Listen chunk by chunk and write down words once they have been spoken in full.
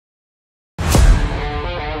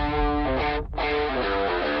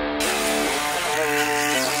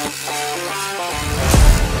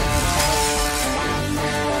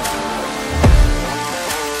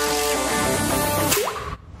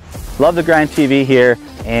Love the Grind TV here,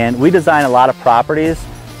 and we design a lot of properties,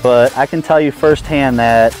 but I can tell you firsthand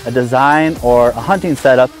that a design or a hunting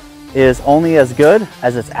setup is only as good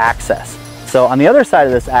as its access. So on the other side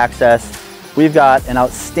of this access, we've got an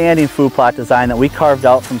outstanding food plot design that we carved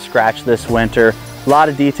out from scratch this winter. A lot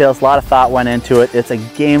of details, a lot of thought went into it. It's a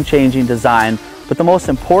game-changing design, but the most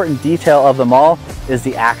important detail of them all is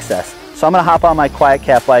the access. So I'm gonna hop on my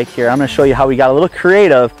QuietKat bike here. I'm gonna show you how we got a little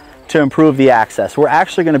creative to improve the access. We're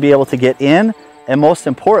actually gonna be able to get in, and most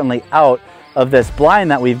importantly, out of this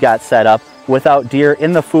blind that we've got set up without deer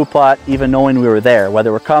in the food plot even knowing we were there.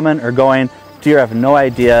 Whether we're coming or going, deer have no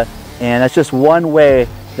idea, and that's just one way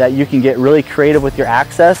that you can get really creative with your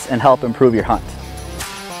access and help improve your hunt.